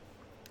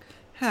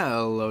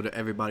Hello to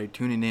everybody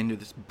tuning in to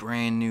this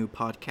brand new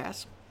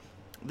podcast.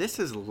 This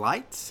is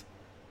Lights,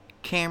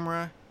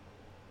 Camera,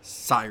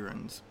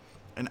 Sirens,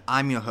 and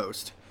I'm your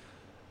host.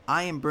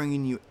 I am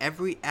bringing you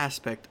every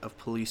aspect of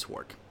police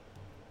work.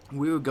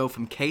 We will go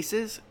from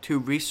cases to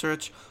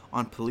research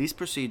on police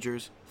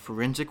procedures,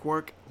 forensic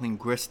work,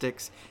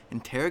 linguistics,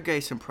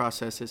 interrogation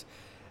processes,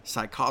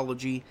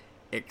 psychology,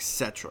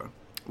 etc.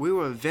 We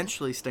will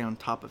eventually stay on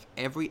top of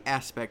every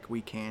aspect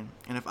we can,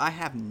 and if I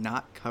have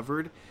not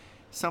covered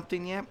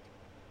something yet,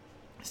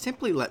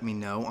 simply let me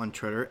know on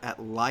Twitter at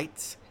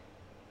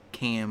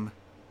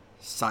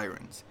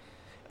LightsCamSirens.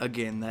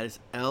 Again, that is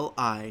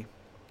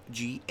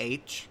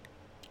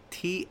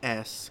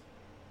LightsCamSirens.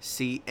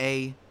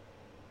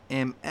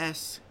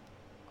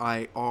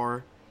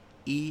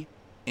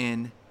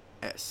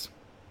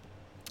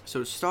 So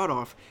to start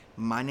off,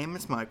 my name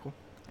is Michael,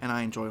 and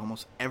I enjoy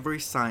almost every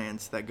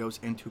science that goes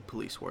into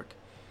police work.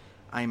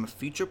 I am a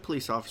future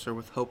police officer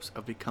with hopes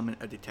of becoming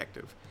a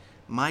detective.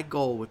 My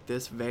goal with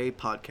this very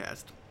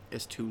podcast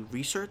is to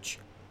research,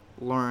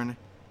 learn,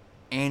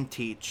 and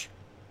teach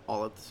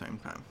all at the same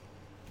time.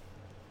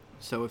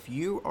 So if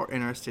you are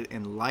interested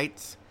in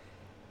lights,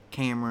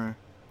 camera,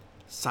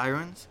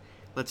 sirens,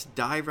 let's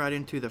dive right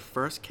into the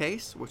first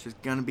case, which is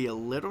going to be a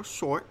little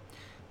short,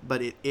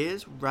 but it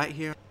is right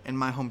here in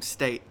my home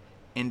state,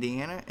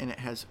 Indiana, and it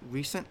has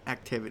recent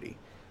activity.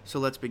 So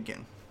let's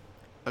begin.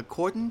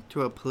 According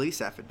to a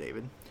police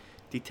affidavit,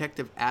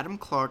 Detective Adam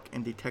Clark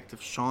and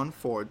Detective Sean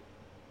Ford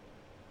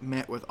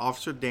met with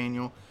Officer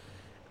Daniel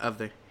of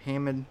the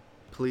Hammond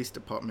Police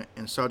Department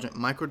and Sergeant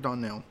Michael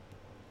Donnell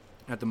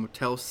at the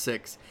Motel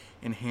 6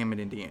 in Hammond,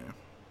 Indiana,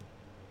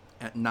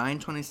 at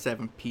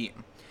 9:27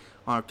 p.m.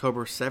 on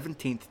October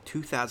 17,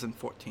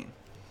 2014.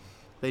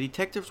 The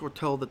detectives were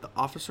told that the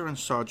officer and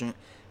sergeant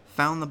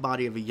found the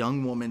body of a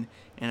young woman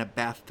in a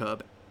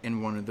bathtub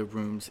in one of the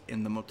rooms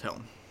in the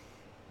motel.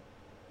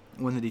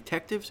 When the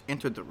detectives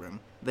entered the room,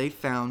 they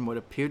found what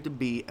appeared to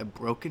be a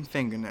broken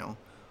fingernail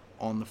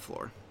on the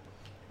floor,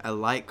 a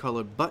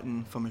light-colored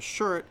button from a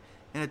shirt,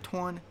 and a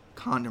torn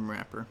condom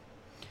wrapper.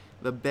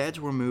 The beds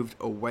were moved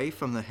away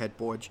from the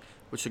headboards,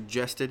 which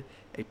suggested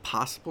a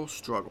possible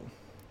struggle.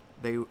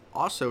 They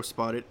also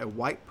spotted a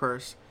white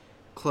purse,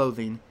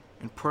 clothing,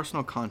 and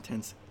personal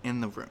contents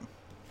in the room.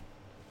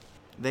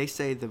 They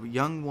say the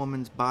young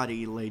woman's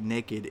body lay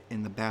naked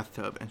in the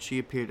bathtub, and she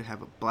appeared to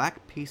have a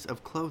black piece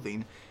of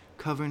clothing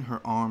covering her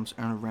arms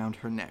and around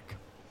her neck.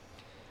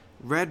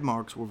 Red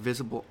marks were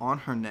visible on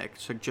her neck,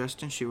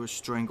 suggesting she was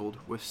strangled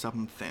with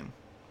something thin.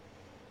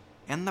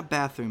 In the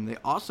bathroom, they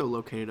also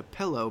located a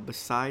pillow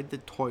beside the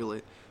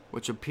toilet,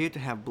 which appeared to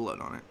have blood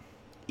on it.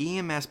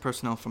 EMS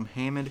personnel from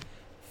Hammond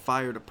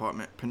Fire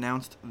Department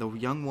pronounced the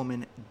young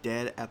woman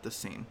dead at the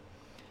scene.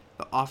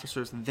 The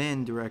officers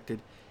then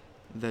directed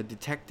the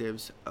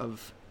detectives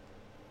of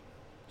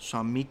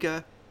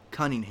Shamika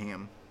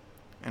Cunningham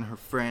and her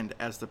friend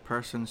as the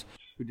persons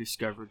who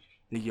discovered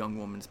the young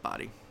woman's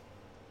body.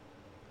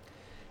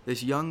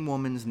 This young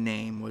woman's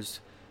name was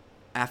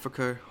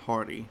Africa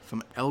Hardy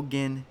from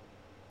Elgin,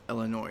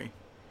 Illinois.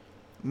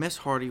 Miss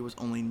Hardy was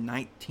only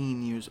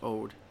 19 years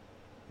old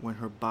when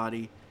her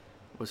body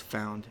was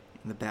found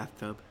in the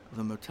bathtub of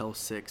the Motel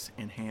 6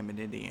 in Hammond,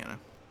 Indiana.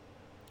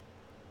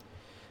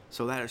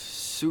 So that is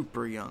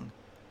super young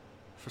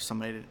for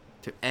somebody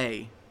to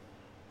A,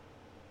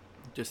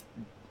 just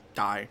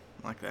die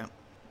like that,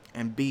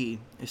 and B,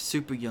 is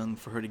super young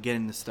for her to get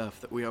into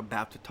stuff that we are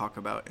about to talk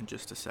about in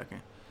just a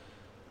second.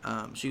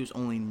 She was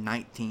only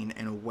 19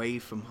 and away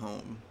from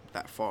home,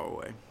 that far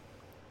away.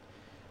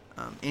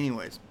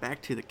 Anyways,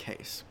 back to the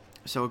case.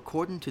 So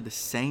according to the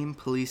same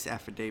police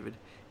affidavit,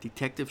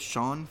 Detective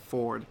Sean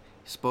Ford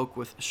spoke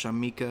with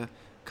Shamika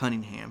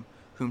Cunningham,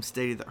 whom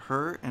stated that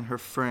her and her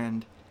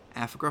friend,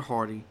 Africa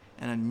Hardy,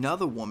 and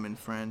another woman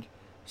friend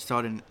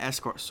started an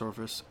escort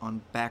service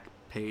on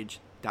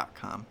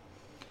Backpage.com,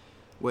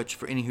 which,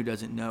 for any who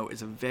doesn't know,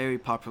 is a very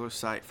popular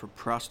site for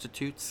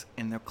prostitutes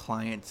and their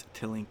clients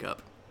to link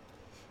up.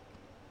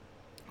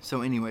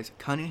 So anyways,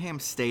 Cunningham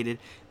stated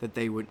that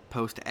they would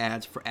post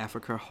ads for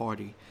Africa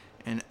Hardy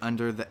and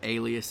under the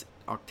alias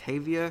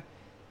Octavia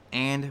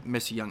and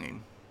Miss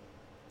Younging.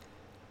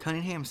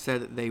 Cunningham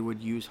said that they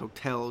would use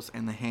hotels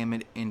in the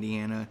Hammond,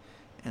 Indiana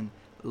and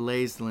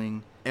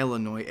Lansing,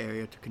 Illinois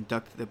area to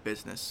conduct the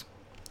business.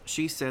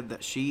 She said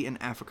that she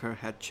and Africa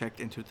had checked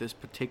into this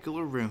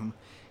particular room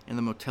in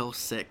the Motel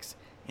 6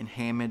 in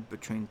Hammond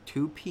between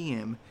 2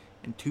 p.m.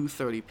 and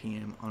 2:30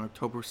 p.m. on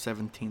October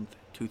 17,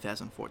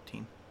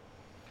 2014.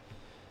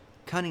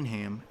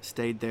 Cunningham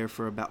stayed there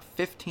for about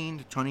 15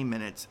 to 20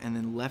 minutes and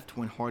then left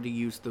when Hardy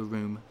used the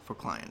room for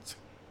clients.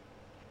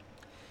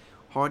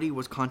 Hardy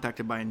was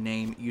contacted by a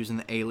name using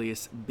the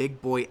alias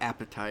Big Boy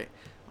Appetite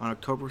on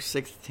October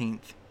 16,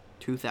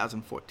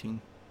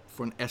 2014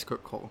 for an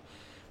escort call,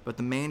 but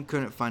the man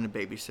couldn't find a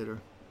babysitter.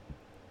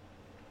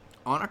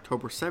 On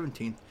October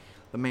 17th,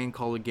 the man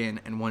called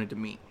again and wanted to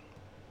meet.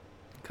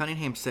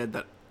 Cunningham said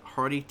that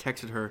Hardy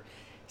texted her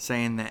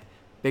saying that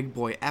Big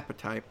Boy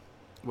Appetite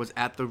was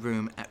at the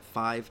room at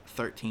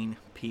 5:13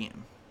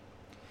 p.m.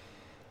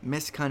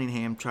 Miss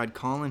Cunningham tried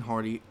calling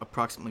Hardy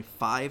approximately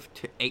 5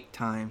 to 8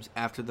 times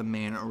after the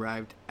man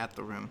arrived at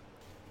the room.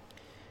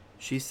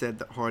 She said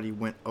that Hardy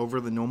went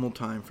over the normal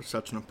time for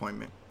such an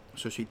appointment,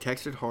 so she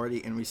texted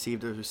Hardy and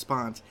received a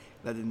response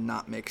that did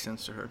not make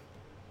sense to her.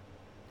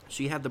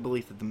 She had the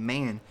belief that the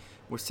man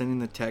was sending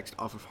the text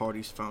off of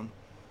Hardy's phone.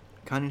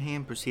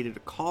 Cunningham proceeded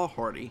to call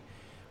Hardy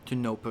to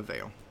no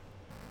avail.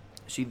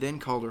 She then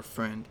called her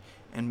friend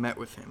and met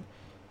with him.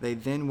 They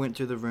then went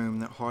to the room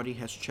that Hardy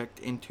has checked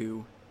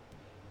into,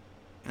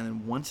 and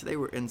then once they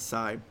were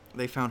inside,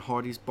 they found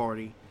Hardy's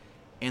body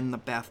in the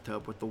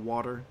bathtub with the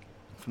water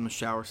from the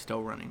shower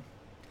still running.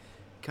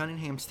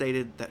 Cunningham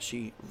stated that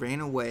she ran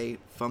away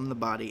from the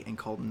body and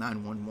called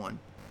 911.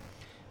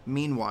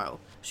 Meanwhile,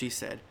 she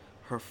said,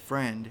 her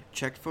friend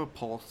checked for a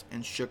pulse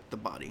and shook the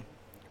body.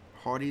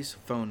 Hardy's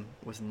phone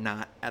was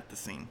not at the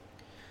scene.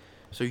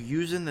 So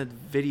using the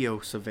video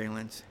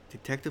surveillance,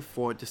 Detective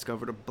Ford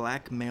discovered a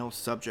black male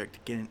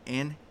subject getting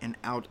in and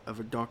out of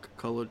a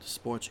dark-colored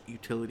sports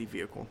utility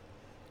vehicle.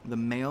 The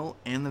male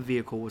and the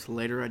vehicle was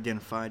later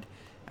identified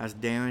as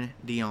Darren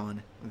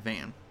Dion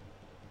Van,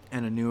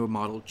 and a newer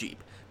model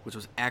Jeep, which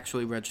was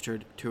actually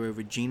registered to a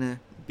Regina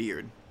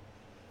Beard.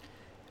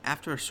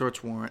 After a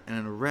search warrant and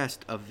an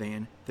arrest of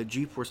Van, the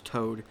Jeep was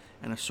towed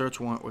and a search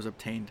warrant was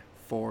obtained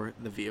for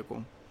the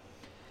vehicle.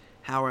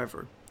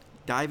 However,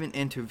 diving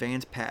into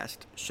Van's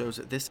past shows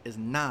that this is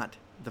not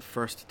the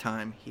first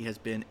time he has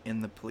been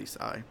in the police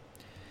eye.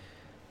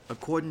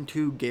 According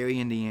to Gary,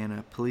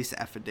 Indiana police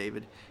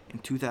affidavit, in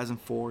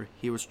 2004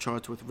 he was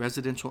charged with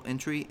residential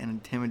entry and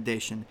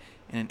intimidation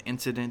in an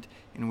incident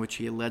in which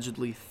he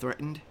allegedly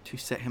threatened to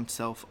set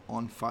himself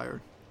on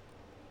fire.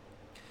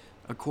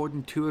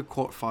 According to a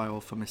court file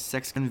from a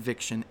sex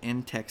conviction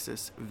in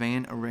Texas,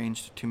 Van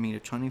arranged to meet a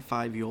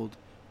 25-year-old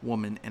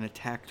woman and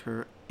attacked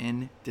her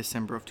in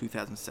December of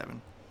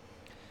 2007.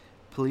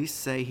 Police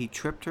say he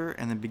tripped her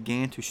and then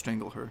began to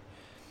strangle her.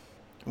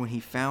 When he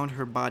found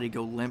her body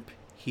go limp,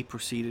 he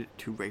proceeded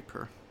to rape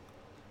her.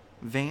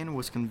 Van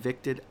was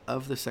convicted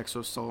of the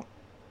sexual assault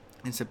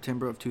in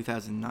September of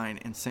 2009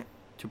 and sent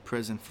to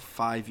prison for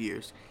 5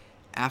 years.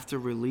 After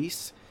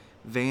release,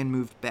 Van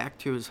moved back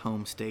to his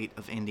home state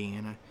of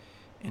Indiana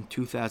in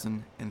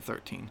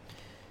 2013.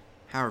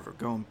 However,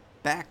 going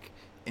back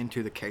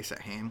into the case at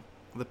hand,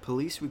 the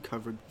police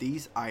recovered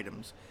these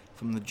items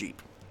from the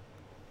Jeep: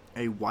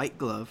 a white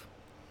glove,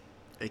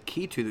 a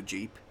key to the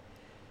Jeep,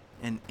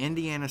 an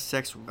Indiana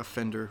sex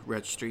offender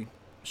registry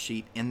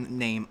sheet in the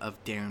name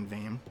of Darren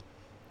Van,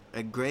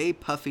 a gray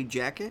puffy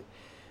jacket,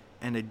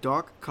 and a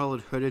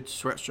dark-colored hooded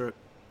sweatshirt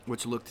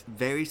which looked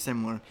very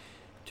similar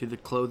to the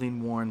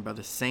clothing worn by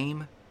the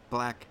same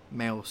black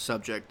male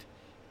subject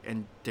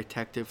in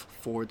Detective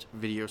Ford's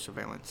video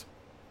surveillance.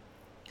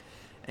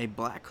 A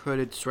black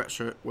hooded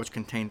sweatshirt which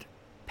contained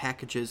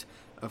packages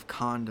of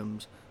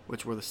condoms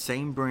which were the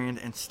same brand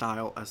and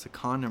style as the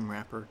condom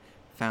wrapper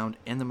found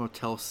in the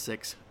Motel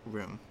 6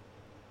 room.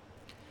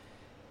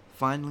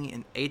 Finally,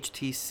 an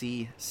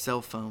HTC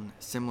cell phone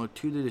similar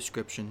to the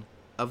description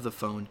of the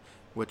phone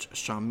which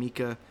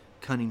Shamika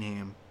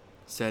Cunningham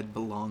said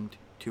belonged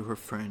to her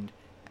friend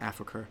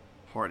Africa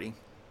Hardy.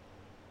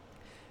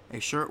 A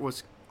shirt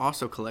was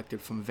also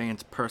collected from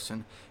Van's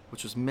person,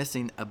 which was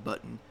missing a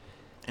button,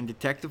 and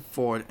Detective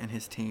Ford and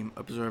his team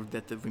observed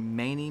that the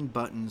remaining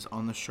buttons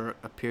on the shirt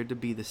appeared to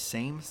be the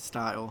same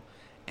style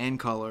and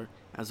color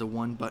as the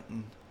one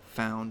button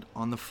found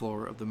on the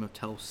floor of the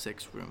Motel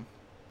 6 room.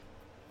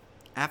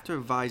 After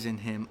advising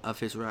him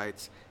of his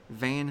rights,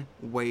 Van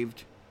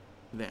waived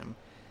them.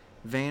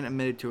 Van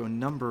admitted to a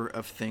number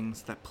of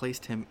things that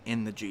placed him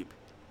in the Jeep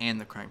and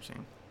the crime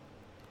scene.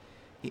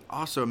 He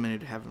also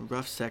admitted to having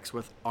rough sex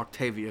with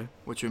Octavia,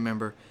 which,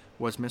 remember,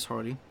 was Miss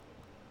Hardy,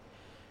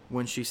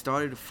 when she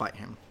started to fight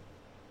him.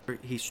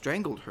 He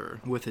strangled her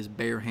with his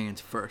bare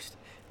hands first,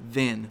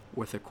 then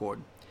with a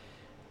cord.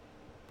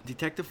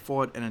 Detective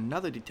Ford and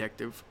another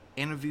detective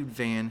interviewed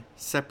Van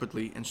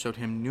separately and showed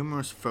him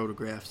numerous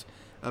photographs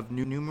of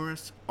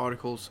numerous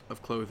articles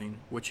of clothing,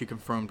 which he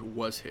confirmed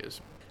was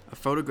his. A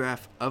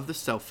photograph of the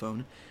cell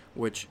phone,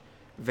 which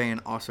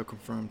Van also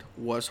confirmed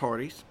was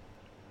Hardy's.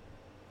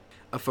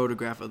 A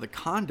photograph of the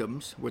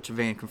condoms, which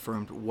Van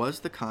confirmed was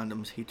the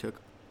condoms he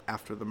took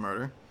after the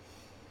murder.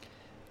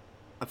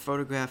 A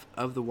photograph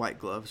of the white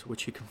gloves,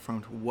 which he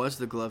confirmed was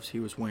the gloves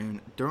he was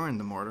wearing during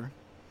the murder.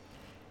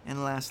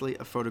 And lastly,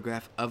 a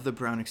photograph of the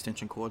brown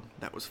extension cord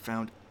that was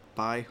found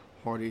by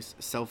Hardy's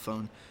cell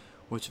phone,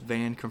 which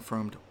Van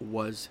confirmed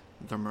was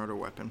the murder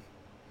weapon.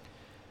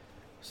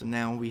 So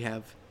now we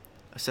have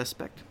a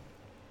suspect,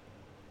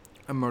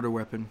 a murder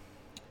weapon,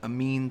 a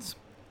means,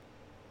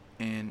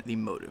 and the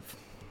motive.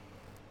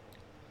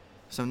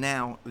 So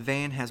now,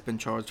 Van has been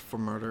charged for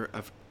murder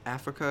of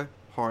Africa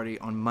Hardy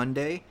on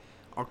Monday,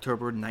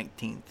 October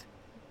 19th,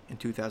 in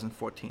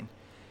 2014.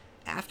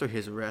 After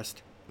his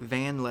arrest,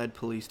 Van led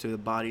police to the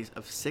bodies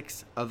of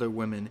 6 other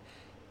women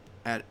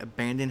at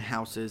abandoned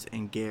houses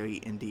in Gary,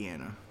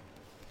 Indiana.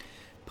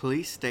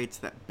 Police states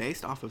that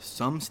based off of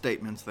some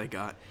statements they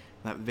got,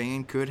 that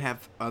Van could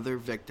have other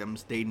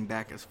victims dating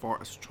back as far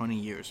as 20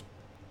 years.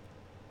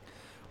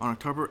 On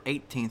October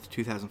 18th,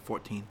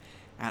 2014,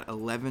 at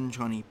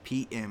 11:20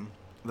 p.m.,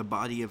 the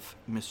body of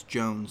Miss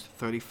Jones,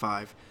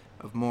 35,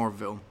 of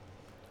Moorville,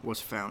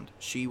 was found.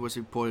 She was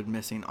reported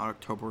missing on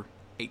October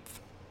 8th.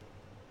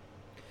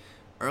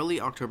 Early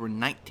October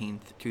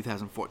 19th,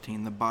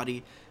 2014, the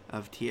body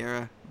of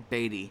Tierra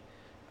Beatty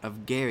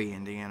of Gary,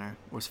 Indiana,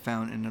 was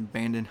found in an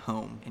abandoned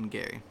home in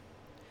Gary.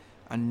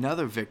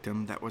 Another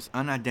victim that was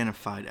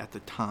unidentified at the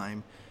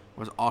time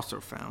was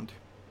also found.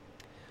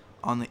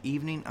 On the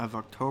evening of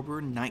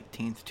October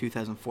 19th,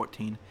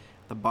 2014,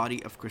 the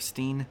body of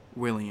Christine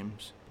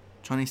Williams,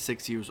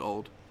 26 years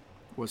old,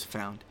 was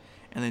found.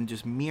 And then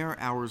just mere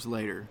hours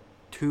later,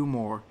 2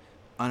 more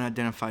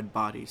unidentified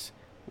bodies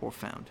were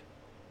found.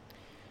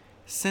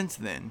 Since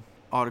then,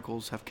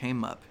 articles have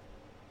came up,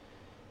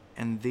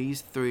 and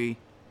these 3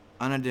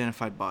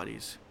 unidentified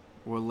bodies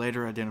were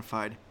later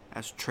identified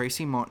as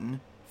Tracy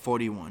Martin,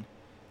 41,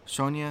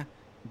 Sonia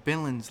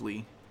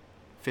Billingsley,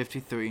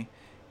 53,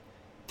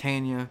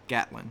 Tanya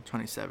Gatlin,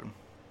 27.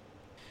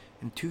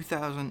 In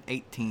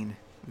 2018,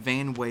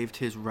 Van waived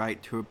his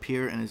right to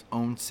appear in his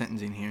own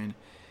sentencing hearing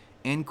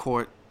in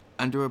court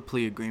under a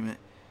plea agreement.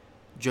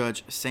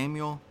 Judge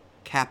Samuel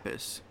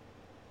Kappas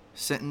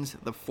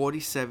sentenced the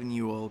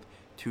 47-year-old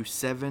to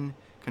 7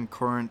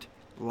 concurrent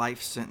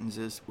life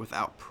sentences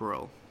without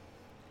parole.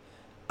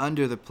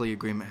 Under the plea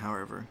agreement,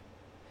 however,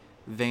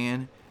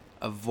 Van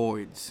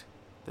avoids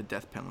the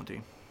death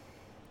penalty.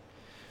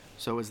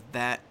 So is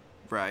that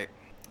right?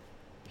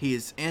 He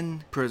is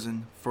in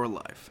prison for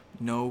life,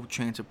 no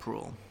chance of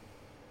parole,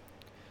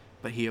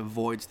 but he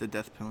avoids the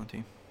death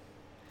penalty.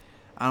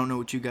 I don't know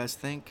what you guys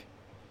think.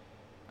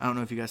 I don't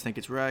know if you guys think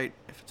it's right.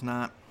 If it's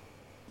not,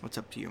 what's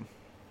up to you?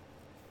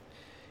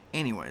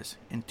 Anyways,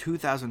 in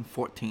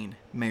 2014,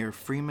 Mayor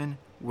Freeman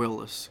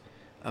Willis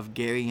of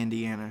Gary,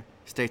 Indiana,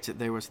 states that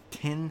there was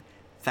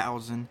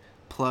 10,000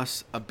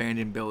 plus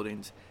abandoned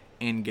buildings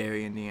in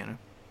Gary, Indiana.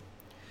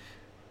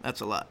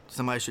 That's a lot.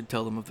 Somebody should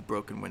tell them of the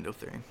broken window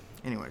theory.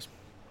 Anyways,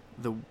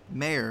 the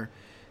mayor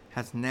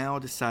has now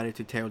decided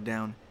to tear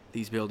down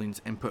these buildings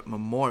and put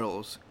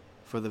memorials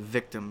for the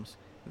victims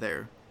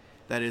there.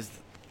 That is,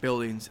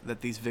 buildings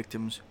that these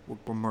victims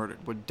were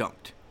murdered, were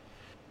dumped.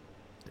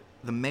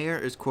 The mayor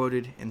is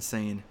quoted in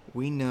saying,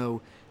 "We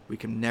know we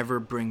can never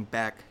bring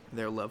back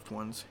their loved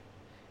ones.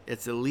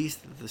 It's the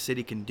least that the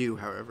city can do,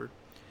 however.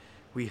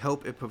 We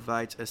hope it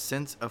provides a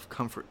sense of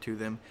comfort to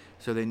them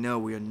so they know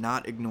we are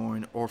not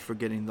ignoring or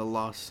forgetting the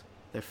loss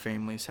their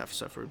families have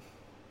suffered."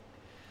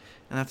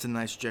 And that's a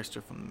nice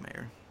gesture from the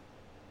mayor.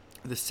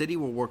 The city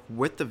will work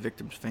with the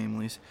victims'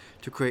 families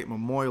to create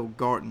memorial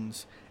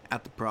gardens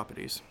at the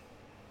properties.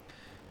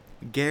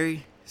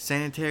 Gary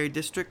Sanitary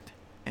District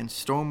and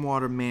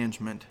Stormwater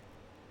Management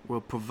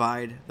will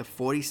provide the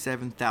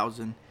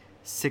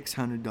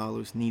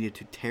 $47,600 needed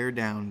to tear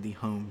down the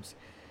homes.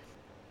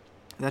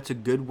 That's a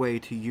good way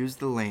to use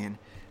the land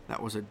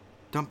that was a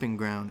dumping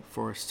ground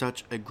for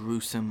such a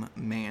gruesome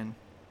man,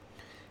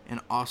 and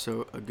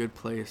also a good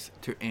place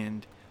to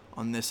end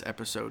on this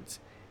episode's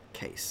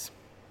case.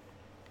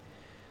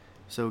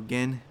 So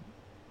again,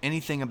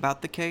 anything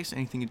about the case,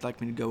 anything you'd like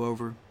me to go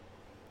over,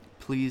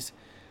 please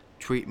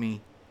tweet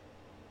me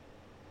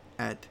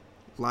at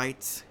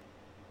Lights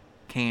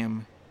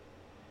Cam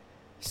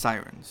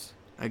Sirens.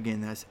 Again,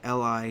 that's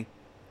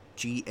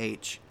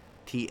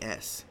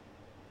LIGHTSCAMSIRENS.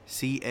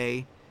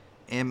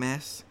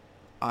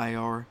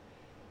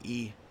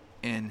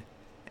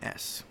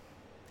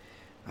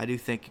 I do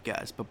thank you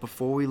guys, but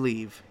before we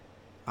leave,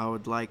 I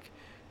would like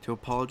to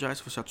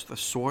apologize for such a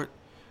short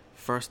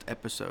first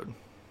episode,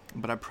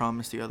 but I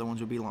promise the other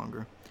ones will be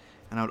longer.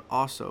 And I would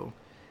also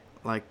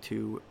like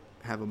to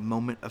have a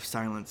moment of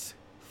silence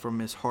for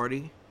Miss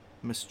Hardy,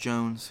 Miss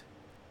Jones,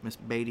 Miss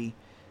Beatty,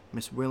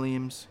 Miss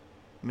Williams,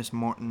 Miss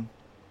Martin,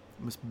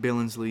 Miss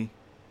Billingsley,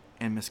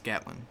 and Miss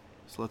Gatlin.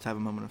 So let's have a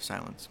moment of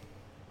silence.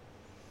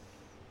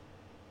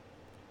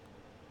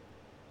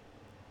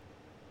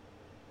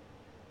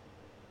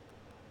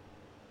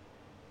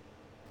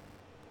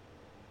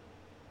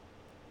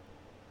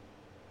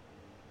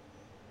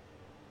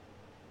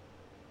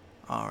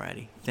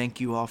 Alrighty, thank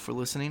you all for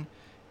listening,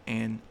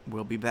 and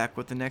we'll be back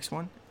with the next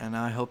one, and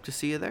I hope to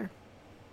see you there.